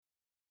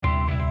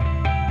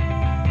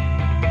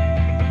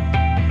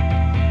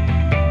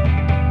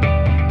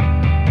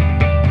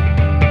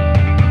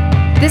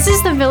This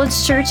is the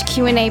Village Church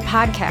Q&A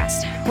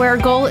podcast, where our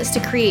goal is to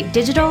create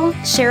digital,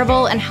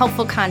 shareable, and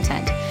helpful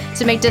content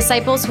to make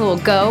disciples who will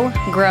go,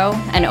 grow,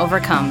 and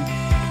overcome.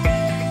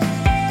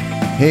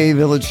 Hey,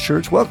 Village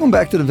Church. Welcome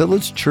back to the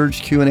Village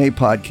Church Q&A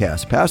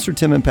podcast. Pastor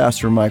Tim and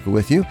Pastor Michael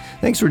with you.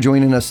 Thanks for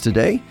joining us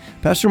today.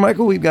 Pastor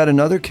Michael, we've got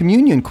another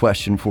communion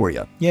question for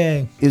you.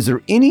 Yay. Is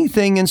there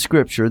anything in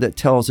Scripture that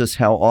tells us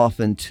how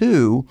often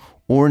to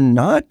or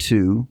not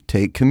to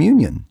take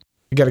communion?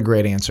 You got a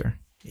great answer.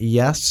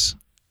 Yes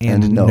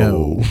and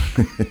no.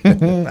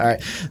 All right.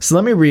 So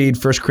let me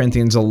read 1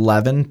 Corinthians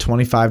 11,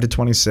 25 to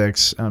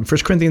 26. 1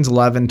 Corinthians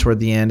 11 toward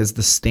the end is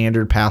the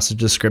standard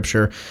passage of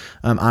Scripture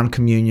on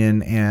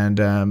communion. And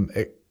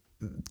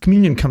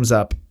communion comes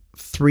up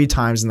 3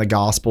 times in the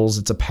Gospels.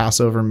 It's a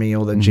Passover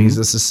meal that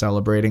Jesus is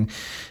celebrating.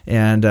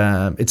 And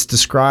it's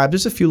described,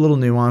 there's a few little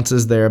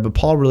nuances there, but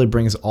Paul really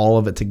brings all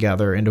of it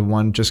together into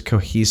one just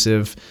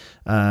cohesive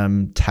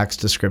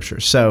text of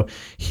Scripture. So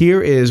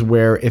here is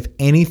where, if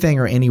anything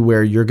or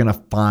anywhere, you're going to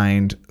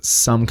find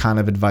some kind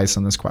of advice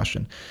on this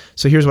question.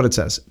 So here's what it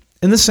says.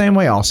 In the same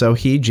way also,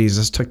 he,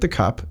 Jesus, took the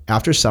cup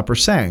after supper,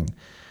 saying,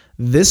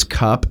 "This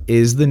cup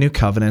is the new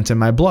covenant in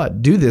my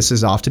blood. Do this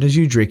as often as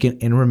you drink it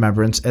in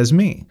remembrance as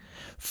me.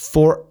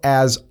 For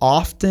as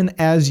often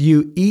as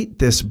you eat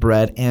this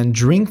bread and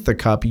drink the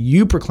cup,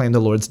 you proclaim the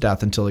Lord's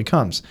death until he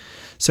comes."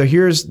 So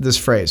here's this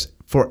phrase,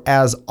 for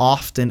as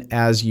often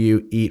as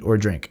you eat or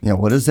drink. Yeah,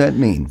 what does that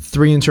mean?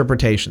 3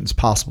 interpretations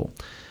possible.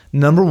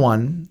 Number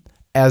 1,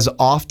 as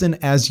often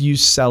as you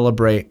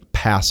celebrate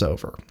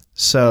Passover.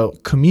 So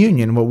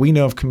communion, what we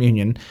know of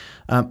communion,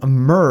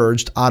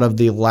 emerged out of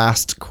the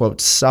last,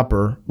 quote,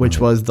 supper, which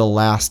was the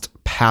last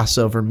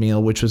Passover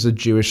meal, which was a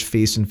Jewish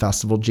feast and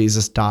festival.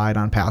 Jesus died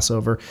on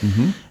Passover.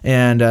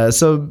 And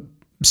so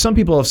some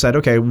people have said,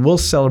 okay, we'll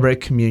celebrate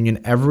communion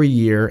every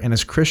year, and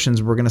as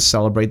Christians, we're going to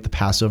celebrate the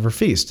Passover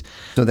feast.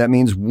 So that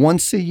means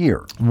once a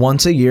year.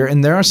 Once a year,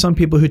 and there are some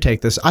people who take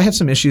this. I have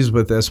some issues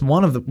with this.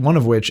 One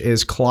of which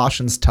is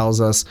Colossians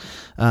tells us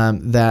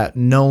that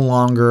no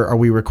longer are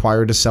we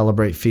required to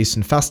celebrate feasts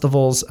and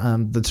festivals.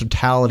 The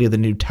totality of the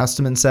New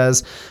Testament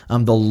says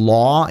the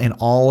law and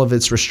all of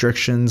its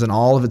restrictions and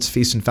all of its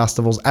feasts and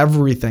festivals,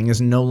 everything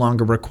is no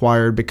longer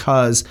required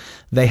because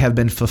they have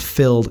been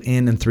fulfilled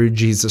in and through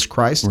Jesus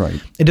Christ. Right.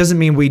 It doesn't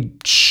mean we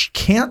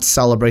can't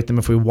celebrate them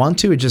if we want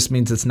to. It just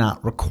means it's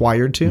not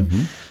required to.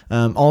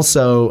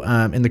 Also,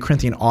 in the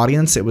Corinthian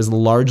audience, it was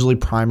largely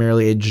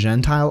primarily a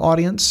Gentile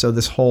audience. So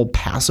this whole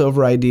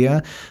Passover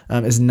idea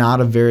is not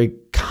a very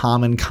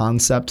common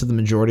concept to the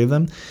majority of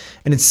them.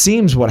 And it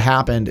seems what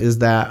happened is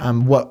that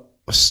what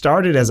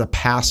started as a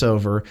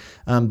Passover,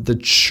 the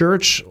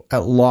church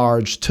at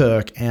large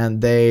took, and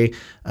they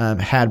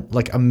had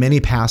like a mini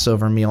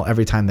Passover meal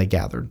every time they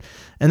gathered.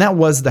 And that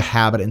was the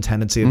habit and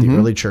tendency of the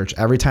early church.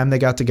 Every time they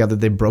got together,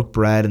 they broke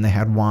bread and they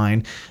had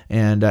wine.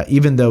 And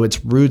even though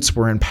its roots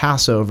were in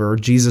Passover,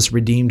 Jesus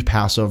redeemed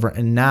Passover.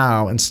 And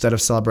now, instead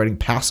of celebrating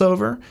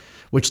Passover,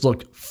 which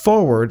looked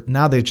forward,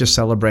 now they just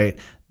celebrate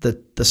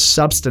the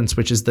substance,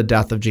 which is the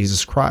death of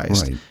Jesus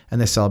Christ. Right. And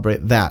they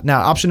celebrate that.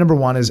 Now, option number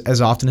 1 is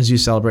as often as you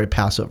celebrate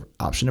Passover.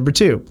 Option number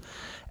 2,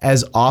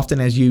 as often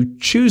as you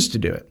choose to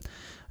do it.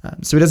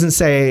 So it doesn't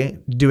say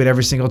do it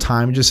every single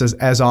time. It just says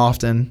as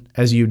often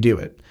as you do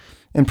it.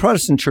 And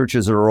Protestant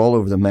churches are all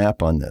over the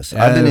map on this.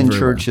 I've been in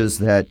churches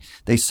that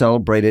they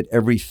celebrate it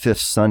every 5th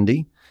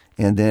Sunday,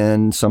 and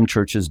then some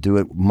churches do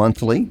it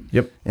monthly,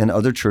 and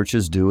other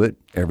churches do it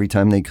every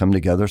time they come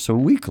together, so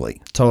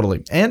weekly.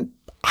 Totally. And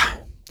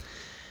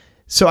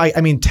so,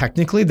 I mean,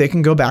 technically, they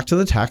can go back to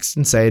the text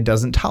and say it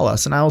doesn't tell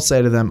us. And I will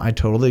say to them, I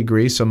totally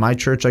agree. So my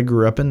church I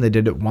grew up in, they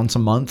did it once a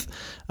month.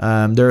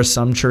 There are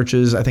some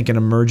churches, I think an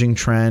emerging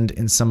trend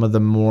in some of the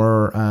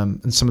more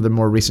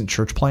recent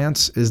church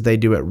plants is they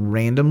do it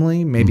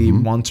randomly, maybe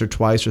once or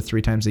twice or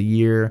 3 times a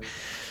year.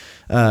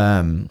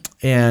 And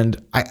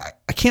I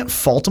can't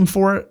fault them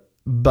for it.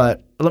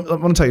 But I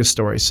want to tell you a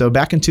story. So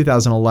back in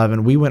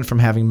 2011, we went from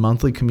having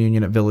monthly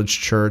communion at Village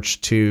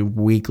Church to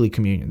weekly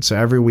communion. So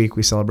every week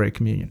we celebrate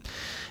communion.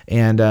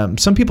 And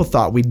some people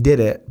thought we did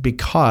it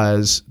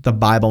because the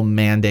Bible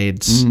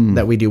mandates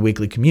that we do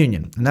weekly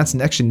communion. And that's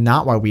actually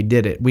not why we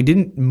did it. We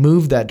didn't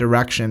move that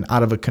direction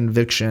out of a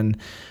conviction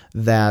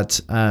that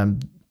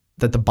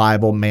the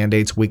Bible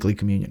mandates weekly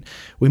communion.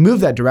 We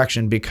moved that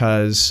direction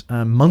because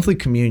monthly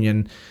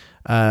communion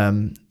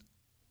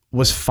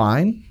was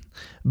fine.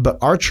 But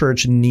our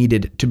church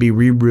needed to be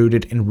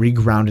rerouted and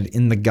regrounded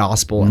in the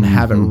gospel and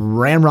have it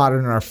ramrodded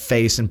in our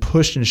face and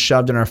pushed and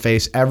shoved in our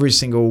face every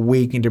single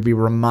week, and to be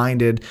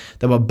reminded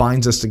that what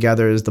binds us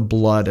together is the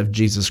blood of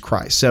Jesus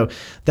Christ. So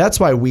that's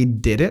why we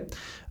did it.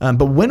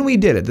 But when we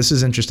did it, this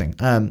is interesting.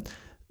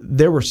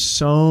 There were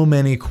so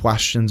many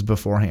questions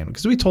beforehand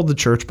because we told the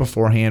church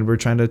beforehand, we were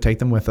trying to take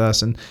them with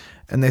us. And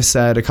they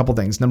said a couple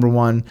things. Number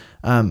 1,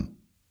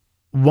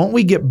 won't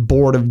we get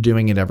bored of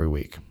doing it every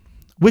week?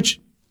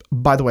 Which,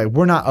 by the way,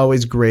 we're not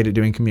always great at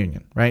doing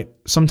communion, right?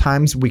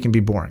 Sometimes we can be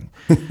boring.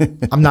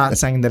 I'm not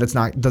saying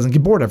that doesn't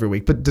get bored every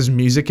week, but does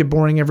music get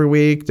boring every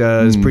week?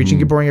 Does preaching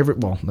get boring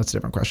well, that's a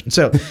different question.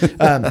 So,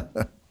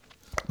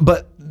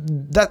 but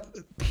that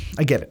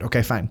I get it.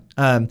 Okay, fine.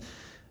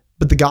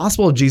 But the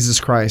gospel of Jesus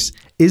Christ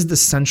is the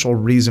central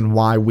reason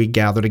why we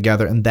gather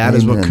together, and that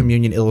is what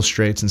communion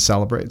illustrates and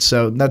celebrates.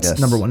 So that's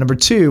number one. Number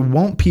two,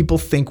 won't people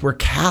think we're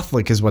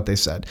Catholic is what they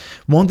said.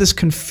 Won't this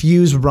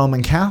confuse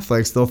Roman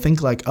Catholics? They'll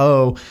think like,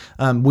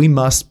 we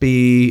must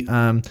be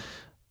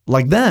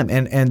like them.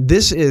 And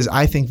this is,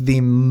 I think, the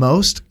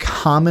most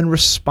common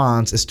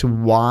response as to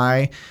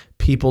why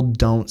people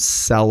don't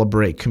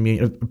celebrate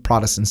communion.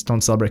 Protestants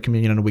don't celebrate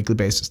communion on a weekly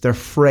basis. They're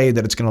afraid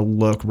that it's going to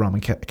look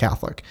Roman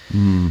Catholic.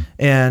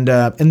 And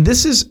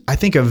this is, I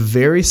think, a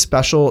very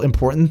special,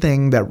 important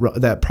thing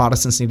that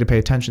Protestants need to pay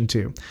attention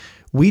to.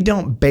 We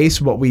don't base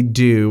what we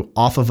do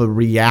off of a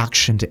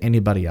reaction to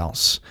anybody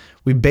else.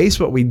 We base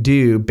what we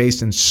do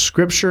based in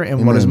Scripture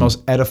and what is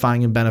most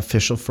edifying and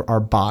beneficial for our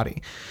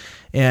body.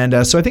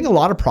 And so I think a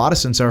lot of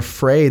Protestants are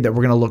afraid that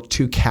we're going to look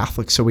too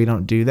Catholic, so we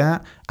don't do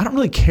that. I don't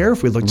really care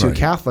if we look too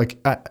Catholic.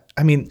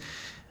 I mean,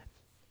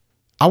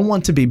 I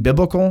want to be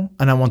biblical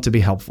and I want to be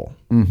helpful.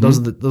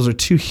 Those are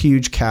two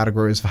huge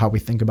categories of how we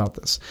think about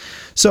this.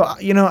 So,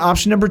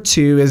 option number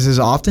two is as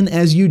often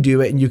as you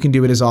do it, and you can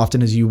do it as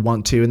often as you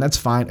want to, and that's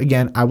fine.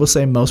 Again, I will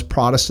say most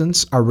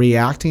Protestants are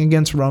reacting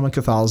against Roman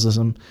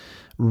Catholicism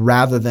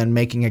rather than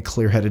making a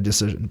clear-headed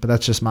decision, but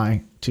that's just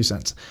my 2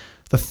 cents.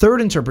 The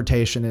third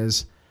interpretation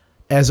is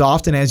as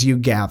often as you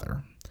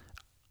gather.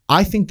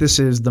 I think this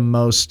is the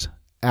most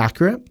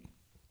accurate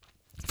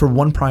for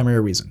one primary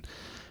reason,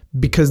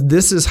 because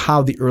this is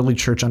how the early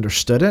church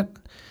understood it.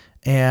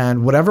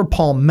 And whatever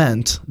Paul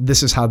meant,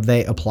 this is how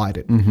they applied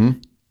it.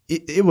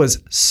 It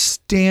was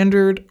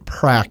standard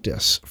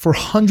practice for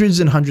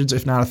hundreds and hundreds,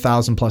 if not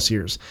 1,000+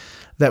 years,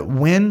 that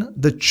when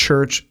the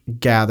church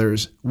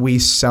gathers, we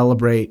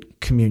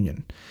celebrate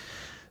communion.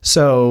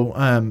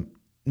 So,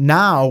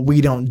 now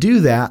we don't do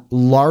that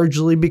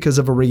largely because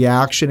of a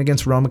reaction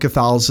against Roman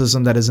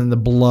Catholicism that is in the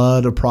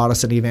blood of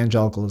Protestant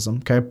evangelicalism.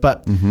 Okay.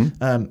 But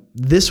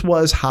this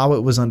was how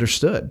it was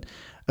understood.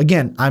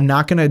 Again, I'm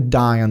not going to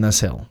die on this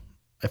hill.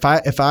 If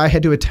I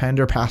had to attend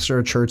or pastor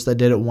a church that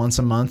did it once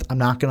a month, I'm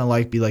not going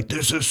to be like,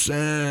 this is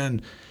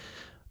sin.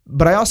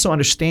 But I also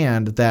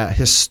understand that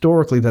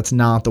historically, that's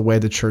not the way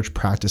the church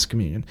practiced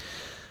communion.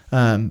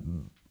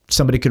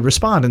 Somebody could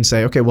respond and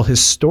say, okay, well,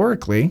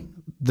 historically,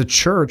 the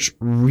church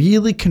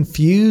really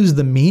confused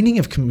the meaning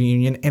of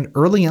communion and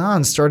early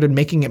on started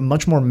making it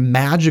much more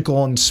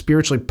magical and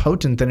spiritually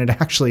potent than it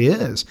actually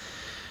is.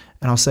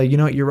 And I'll say,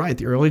 you're right.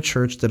 The early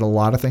church did a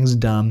lot of things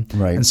dumb.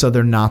 Right. And so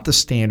they're not the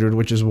standard,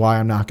 which is why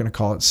I'm not going to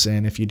call it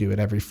sin if you do it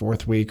every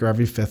 4th week or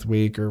every 5th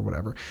week or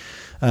whatever.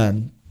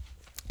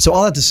 So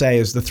all that to say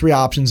is the 3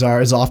 options are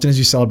as often as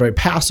you celebrate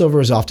Passover,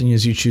 as often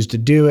as you choose to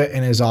do it,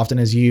 and as often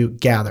as you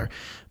gather.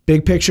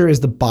 Big picture is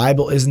the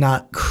Bible is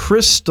not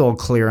crystal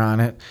clear on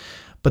it.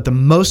 But the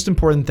most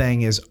important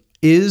thing is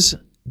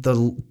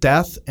the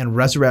death and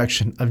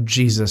resurrection of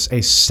Jesus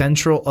a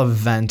central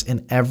event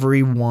in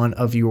every one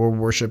of your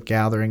worship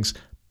gatherings,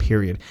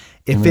 period.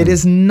 If it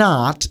is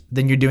not,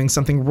 then you're doing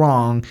something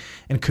wrong.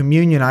 And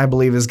communion, I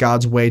believe, is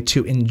God's way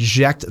to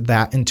inject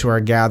that into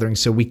our gathering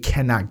so we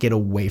cannot get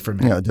away from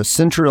it. Yeah, to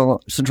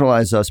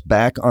centralize us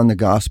back on the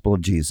gospel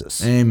of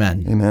Jesus.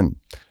 Amen.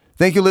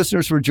 Thank you,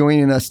 listeners, for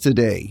joining us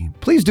today.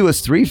 Please do us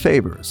 3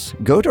 favors.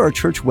 Go to our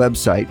church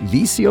website,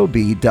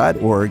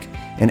 vcob.org,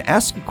 and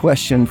ask a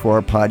question for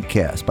our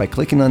podcast by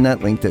clicking on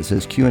that link that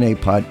says Q&A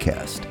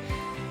Podcast.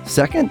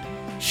 Second,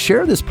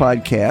 share this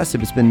podcast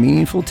if it's been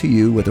meaningful to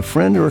you with a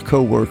friend or a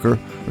coworker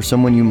or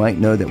someone you might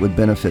know that would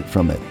benefit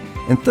from it.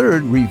 And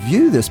third,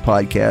 review this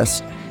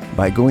podcast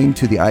by going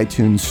to the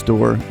iTunes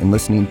store and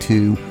listening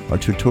to our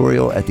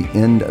tutorial at the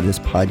end of this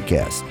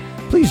podcast.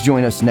 Please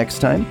join us next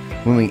time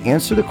when we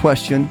answer the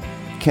question,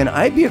 can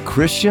I be a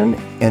Christian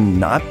and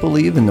not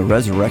believe in the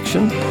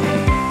resurrection?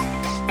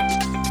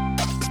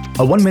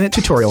 A 1-minute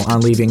tutorial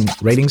on leaving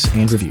ratings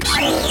and reviews.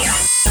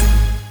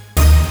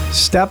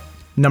 Step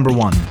number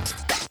 1,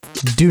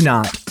 do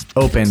not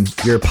open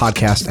your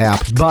podcast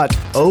app, but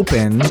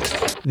open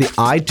the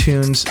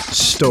iTunes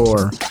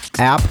Store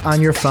app on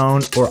your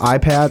phone or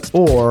iPad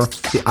or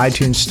the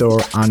iTunes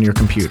Store on your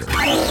computer.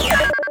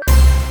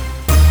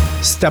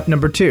 Step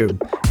number 2,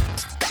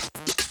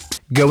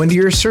 go into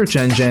your search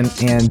engine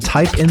and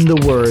type in the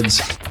words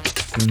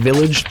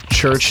Village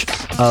Church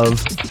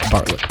of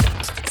Bartlett.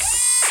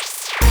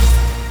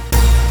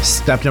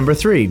 Step number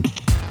 3,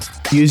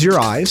 use your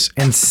eyes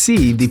and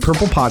see the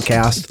purple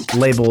podcast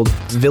labeled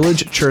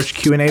Village Church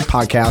Q&A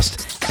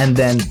Podcast and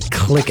then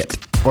click it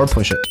or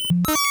push it.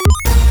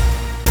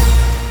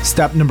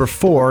 Step number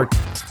 4,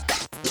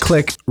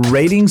 click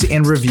ratings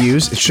and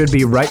reviews. It should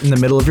be right in the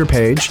middle of your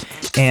page,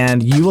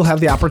 and you will have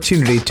the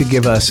opportunity to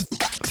give us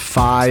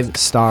 5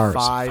 stars.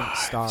 5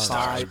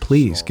 stars.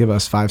 Please give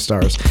us 5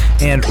 stars.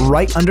 And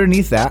right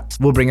underneath that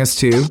will bring us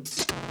to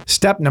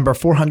step number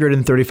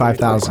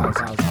 435,000.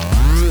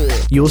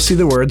 You will see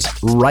the words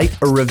write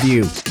a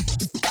review.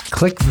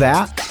 Click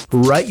that,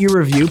 write your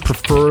review,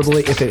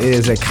 preferably if it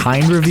is a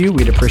kind review,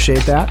 we'd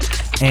appreciate that.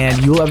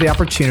 And you will have the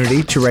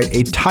opportunity to write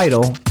a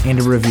title and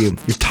a review.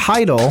 Your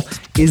title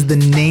is the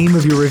name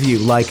of your review,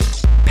 like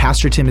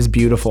Pastor Tim is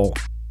beautiful.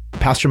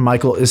 Pastor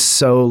Michael is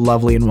so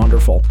lovely and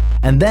wonderful.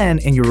 And then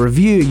in your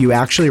review, you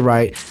actually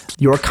write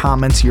your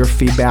comments, your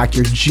feedback,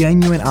 your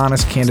genuine,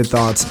 honest, candid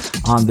thoughts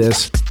on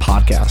this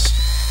podcast.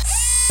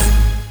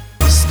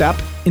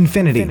 Step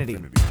Infinity.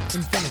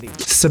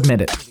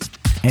 Submit it.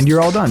 And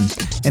you're all done.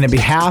 And in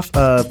behalf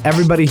of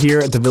everybody here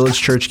at the Village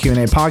Church Q&A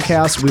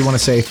podcast, we want to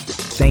say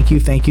thank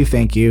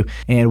you.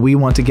 And we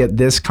want to get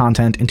this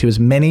content into as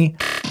many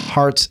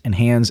hearts and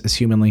hands as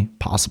humanly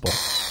possible.